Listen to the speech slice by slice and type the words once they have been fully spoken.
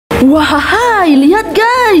Wah, lihat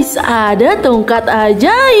guys, ada tongkat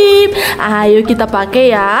ajaib. Ayo kita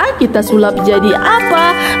pakai ya. Kita sulap jadi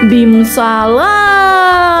apa? Bim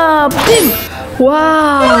salam. Bim.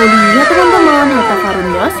 Wow, lihat teman-teman, harta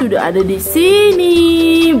karunnya sudah ada di sini.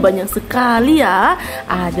 Banyak sekali ya.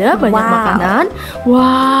 Ada banyak makanan.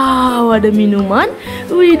 Wow, ada minuman.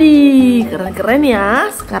 Widih, keren-keren ya.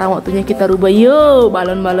 Sekarang waktunya kita rubah yuk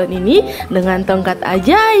balon-balon ini dengan tongkat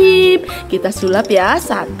ajaib. Kita sulap ya.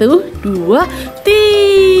 1, 2,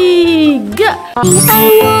 3.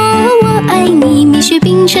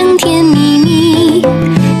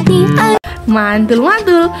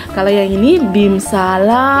 Mantul-mantul. Kalau yang ini bim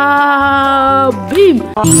salam. Bim.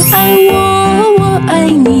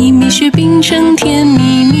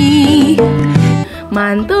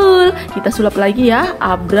 Mantul. Kita sulap lagi ya.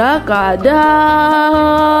 Abrakadabra.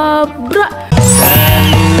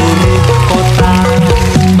 Seluruh kota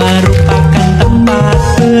merupakan tempat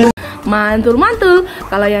Mantul-mantul.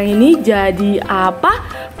 Kalau yang ini jadi apa?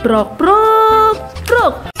 Prok prok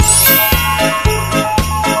prok.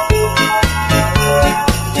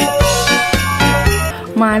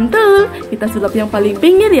 Mantul, kita sulap yang paling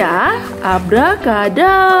pinggir ya.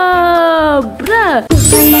 Abrakadabra.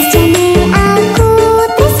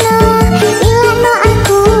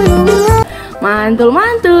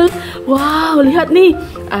 Mantul-mantul. Wow, lihat nih,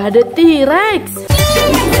 ada T-Rex.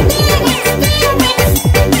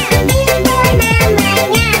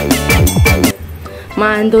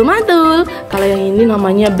 Mantul-mantul. Kalau yang ini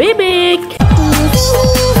namanya Bebek.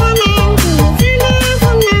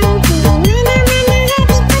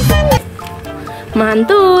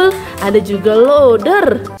 Mantul, ada juga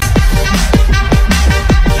loader.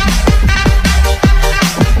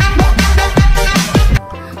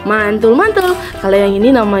 Mantul-mantul. Kalau yang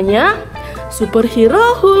ini namanya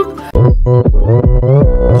superhero Hulk.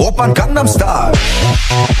 Open Gangnam Style.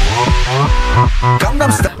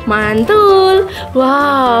 Gangnam Style. Mantul.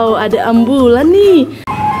 Wow, ada ambulan nih.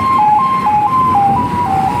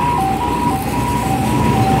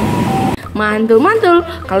 Mantul-mantul.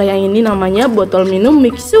 Kalau yang ini namanya botol minum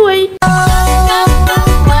Mixway.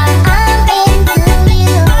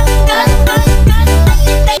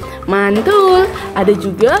 Mantul. Ada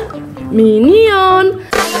juga Minion.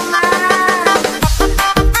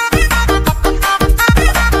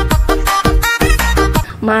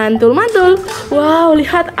 Mantul-mantul. Wow,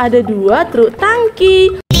 lihat ada 2 truk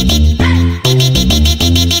tangki.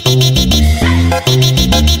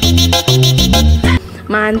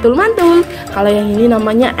 Mantul-mantul. Kalau yang ini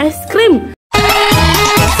namanya es krim.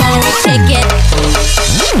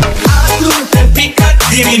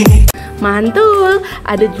 Mantul.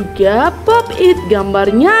 Ada juga pop it,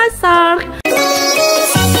 gambarnya shark.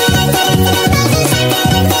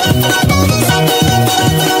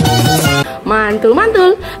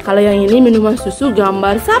 Mantul-mantul. Kalau yang ini minuman susu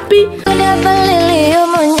gambar sapi.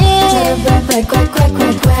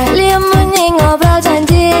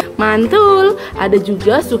 Mantul. Ada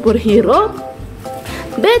juga superhero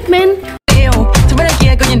Batman.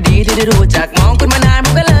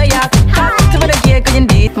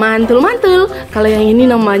 Mantul-mantul. Kalau yang ini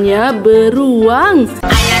namanya beruang.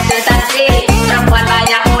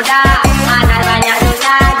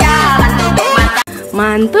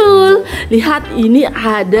 Mantul. Lihat, ini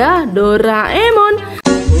ada Doraemon.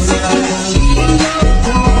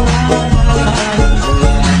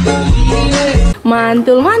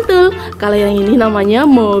 Mantul-mantul. Kalau yang ini namanya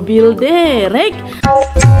mobil derek.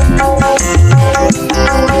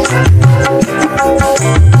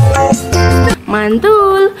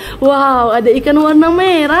 Mantul. Wow, ada ikan warna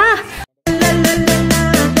merah.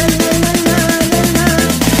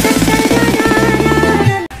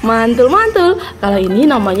 Mantul-mantul. Kalau ini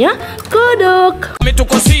namanya kodok.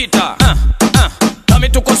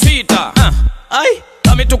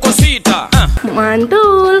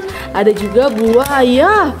 Mantul. Ada juga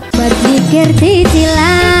buaya. Berpikir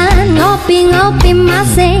cicilan, ngopi-ngopi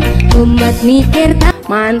masih umat mikir.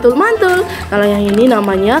 Mantul-mantul. Kalau yang ini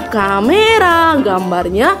namanya kamera,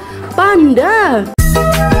 gambarnya panda.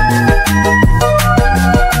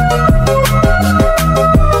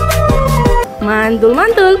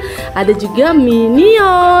 Mantul-mantul. Ada juga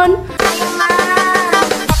Minion.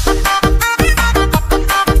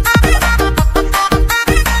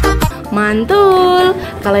 Mantul.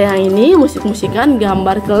 Kalau yang ini musik-musikan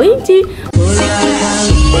gambar kelinci.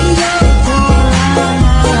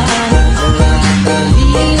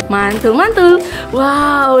 Mantul-mantul.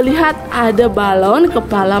 Wow, lihat ada balon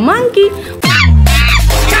kepala monkey.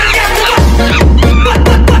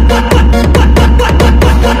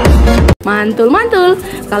 Mantul-mantul.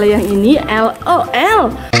 Kalau yang ini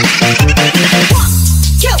LOL.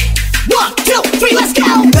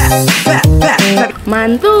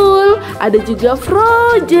 Mantul, ada juga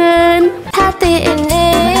frozen. Hati ini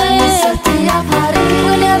setiap hari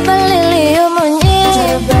udah beli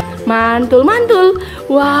monyet. Mantul.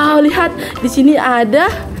 Wow, lihat di sini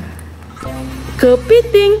ada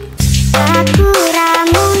kepiting. Aku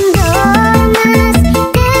ramundur mas,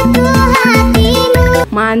 aku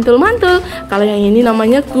hatimu. Mantul. Kalau yang ini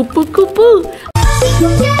namanya kupu-kupu.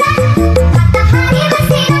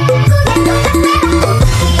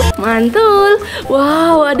 Mantul.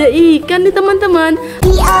 Wow, ada ikan nih teman-teman.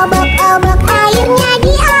 Diobok-obok airnya,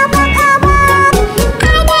 diobok-obok.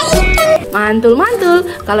 Ada ikan. Mantul.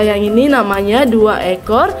 Kalau yang ini namanya 2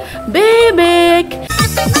 ekor bebek.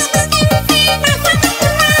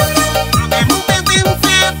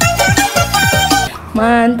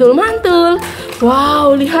 Mantul.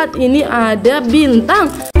 Wow, lihat ini ada bintang.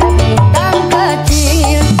 Bintang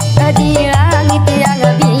kecil di langit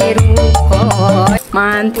yang biru.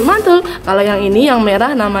 Mantul. Kalau yang ini yang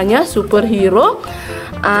merah namanya superhero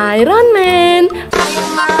Iron Man.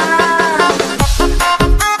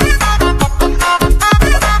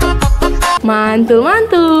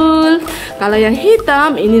 Mantul. Kalau yang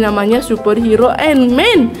hitam ini namanya superhero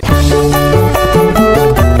Ant-Man.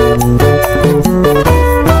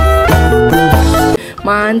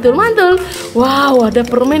 Mantul. Wow, ada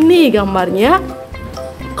permen nih gambarnya.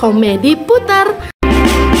 Komedi putar.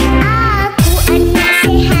 Aku anak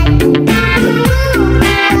sehat.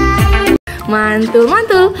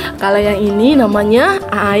 Mantul. Kalau yang ini namanya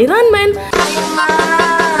Iron Man.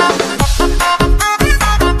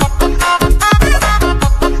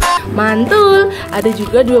 Mantul. Ada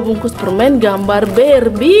juga 2 bungkus permen gambar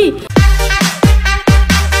Barbie.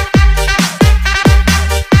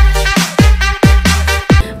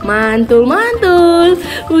 Mantul.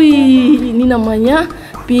 Wih, ini namanya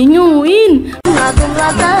pinguin.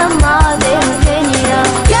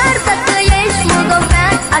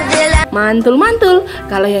 Mantul.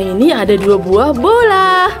 Kalau yang ini ada 2 buah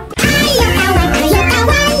bola. Ayo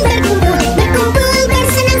kawan, berkumpul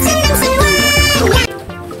bersenang-senang semua.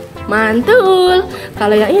 Mantul.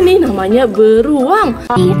 Kalau yang ini namanya beruang.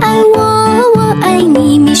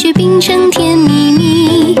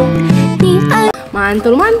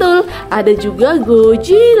 Mantul. Ada juga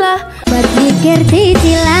Godzilla. Berpikir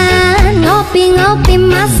cicilan, ngopi-ngopi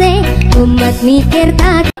masih umat mikir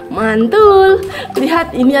tak. Mantul.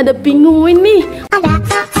 Lihat ini ada pinguin nih.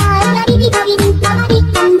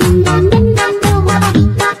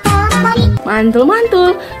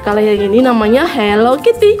 Mantul. Kalau yang ini namanya Hello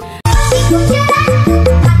Kitty.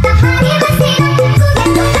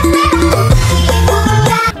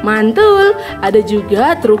 Mantul. Ada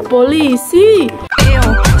juga truk polisi.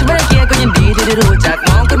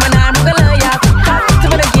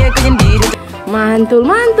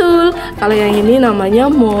 Mantul. Kalau yang ini namanya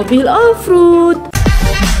mobil off-road.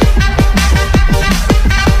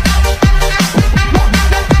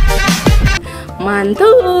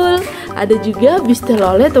 Mantul. Ada juga bis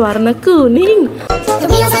telolet warna kuning.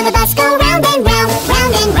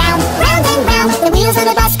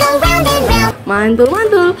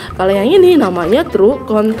 Mantul. Kalau yang ini namanya truk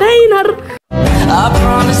kontainer.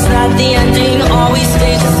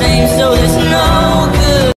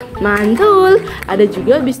 Mantul. Ada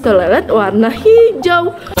juga bis telolet warna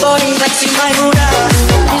hijau.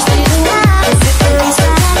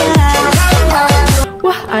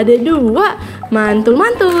 Wah, ada 2.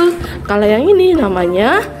 Mantul. Kalau yang ini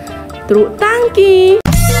namanya truk tangki.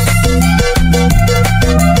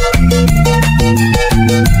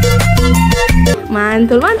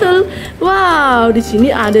 Mantul. Wow, di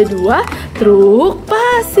sini ada 2 truk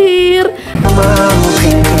pasir.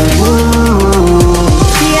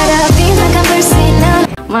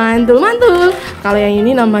 Mantul. Kalau yang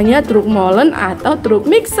ini namanya truk molen atau truk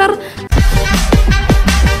mixer.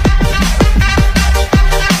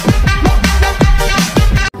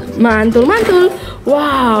 Mantul.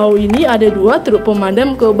 Wow, ini ada 2 truk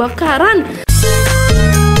pemadam kebakaran.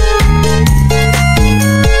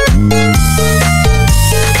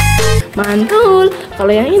 Mantul.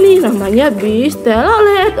 Kalau yang ini namanya bis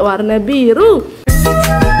telolet warna biru.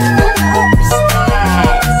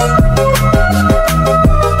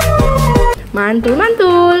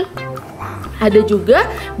 Mantul. Ada juga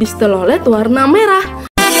bis telolet warna merah.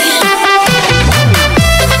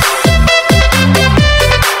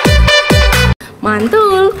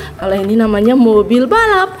 Mantul. Kalau ini namanya mobil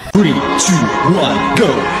balap. 3, 2, 1,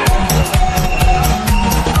 go.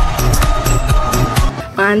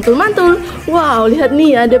 Mantul. Wow, lihat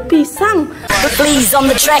nih ada pisang.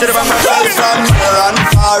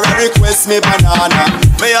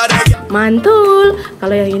 Mantul.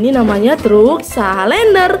 Kalau yang ini namanya truk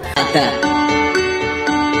salender. 5,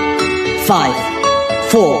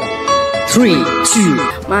 4, 3,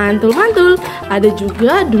 2. Mantul. Ada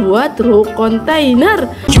juga 2 truk kontainer.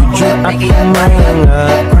 Jujur aku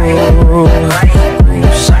mengaku,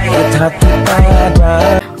 sakit hati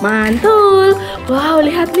pada. Mantul. Wow,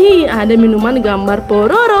 lihat nih, ada minuman gambar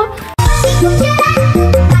pororo.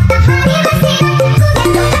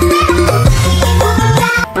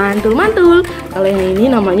 Mantul. Kalau yang ini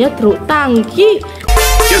namanya truk tangki.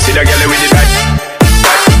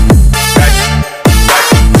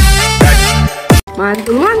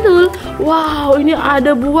 Mantul. Wow, ini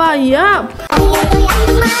ada buaya.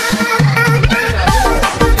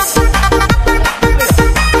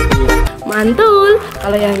 Mantul.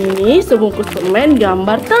 Kalau yang ini sebungkus permen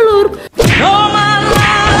gambar telur.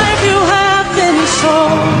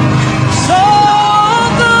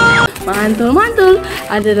 Mantul.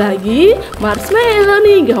 Ada lagi marshmallow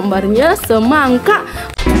nih, gambarnya semangka.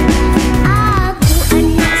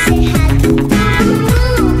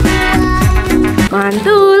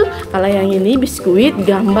 Mantul. Kalau yang ini biskuit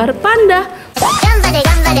gambar panda.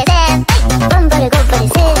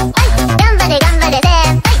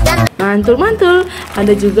 Mantul.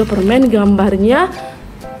 Ada juga permen gambarnya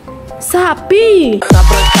sapi.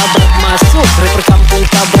 Tabrak masuk, rapper kampung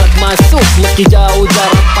tabrak masuk, meski jauh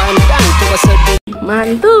jarak pandang coba sedih.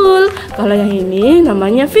 Mantul. Kalau yang ini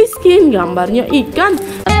namanya fiskin, gambarnya ikan.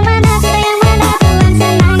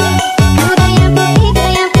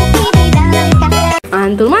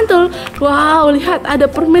 Mantul. Wow, lihat ada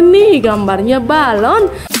permen nih, gambarnya balon.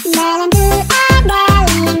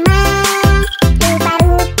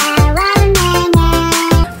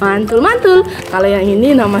 Mantul. Kalau yang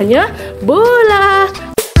ini namanya bola.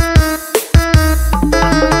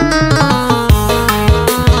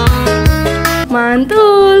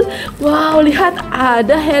 Mantul. Wow, lihat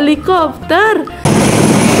ada helikopter.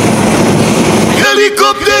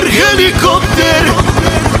 Helikopter.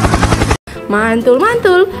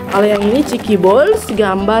 Mantul. Kalau yang ini ciki balls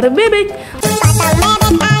gambar bebek.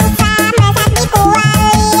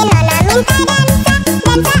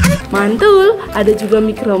 Mantul. Ada juga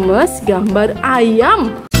mikromes gambar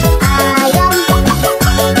ayam.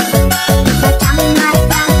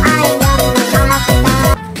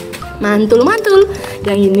 Mantul.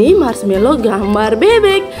 Yang ini marshmallow gambar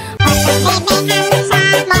bebek.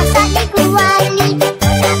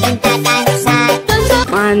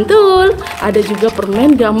 Mantul. Ada juga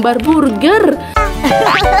permen gambar burger.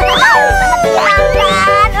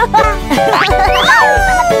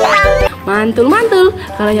 Mantul.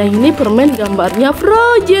 Kalau yang ini permen gambarnya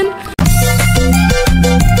frozen.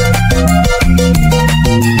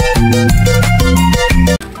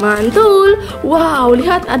 Mantul. Wow,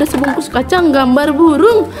 lihat ada sebungkus kacang gambar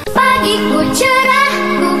burung. Pagiku cerah,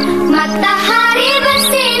 matahari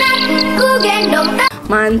bersinar, ku gendong.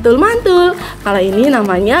 Mantul. Kalau ini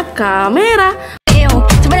namanya kamera.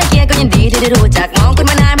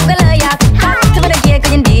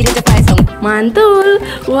 Mantul.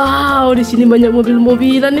 Wow, di sini banyak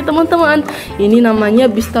mobil-mobilan nih teman-teman. Ini namanya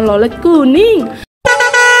bis telolet kuning.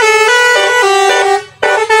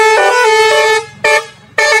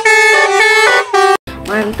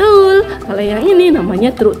 Mantul. Kalau yang ini namanya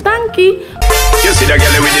truk tangki.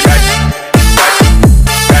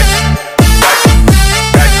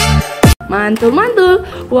 Mantul.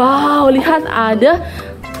 Wow, lihat ada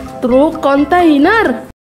truk kontainer.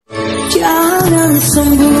 Jangan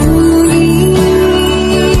sembunyi.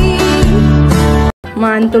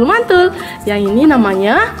 Mantul. Yang ini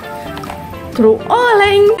namanya truk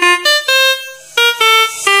oleng.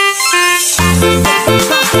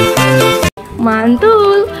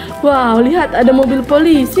 Mantul. Wow, lihat ada mobil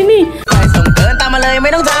polisi nih.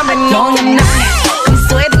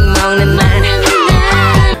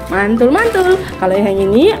 Mantul. Kalau yang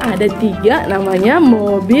ini ada 3, namanya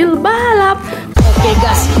mobil balap.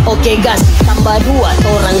 Oke gas, tambah 2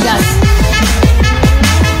 orang gas.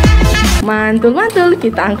 Mantul.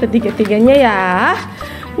 Kita angkat 3-3-nya ya.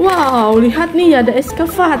 Wow, lihat nih ada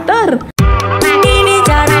eskavator. Ini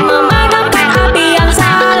cara memadamkan api yang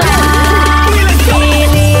salah.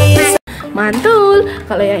 Mantul.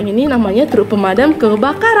 Kalau yang ini namanya truk pemadam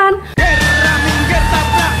kebakaran.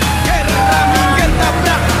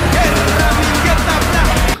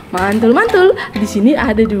 Mantul. Di sini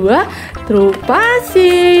ada 2 truk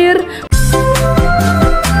pasir.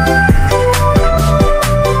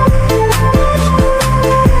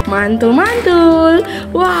 Mantul.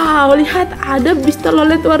 Wow, lihat ada bis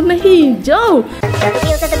telolet warna hijau.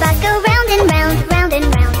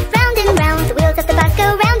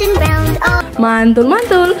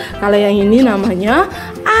 Mantul-mantul. Kalau yang ini namanya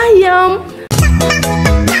ayam.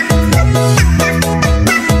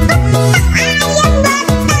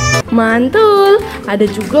 Mantul. Ada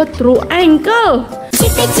juga true ankle.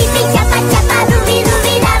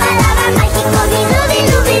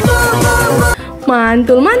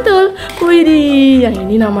 Mantul-mantul. Widih, yang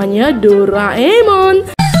ini namanya Doraemon.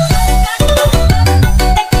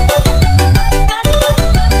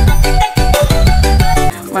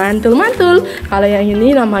 Mantul-mantul. Kalau yang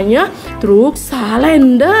ini namanya truk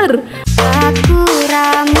salender. Aku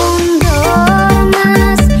mundur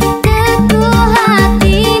mas, teguh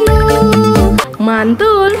hatimu.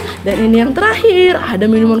 Mantul. Dan ini yang terakhir, ada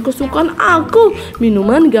minuman kesukaan aku.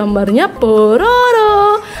 Minuman gambarnya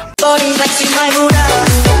pororo.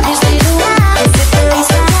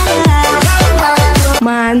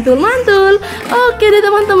 Mantul-mantul. Oke deh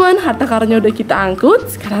teman-teman, harta karunnya udah kita angkut.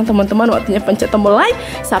 Sekarang teman-teman waktunya pencet tombol like,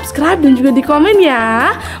 subscribe, dan juga di komen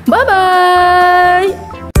ya.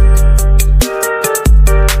 Bye-bye.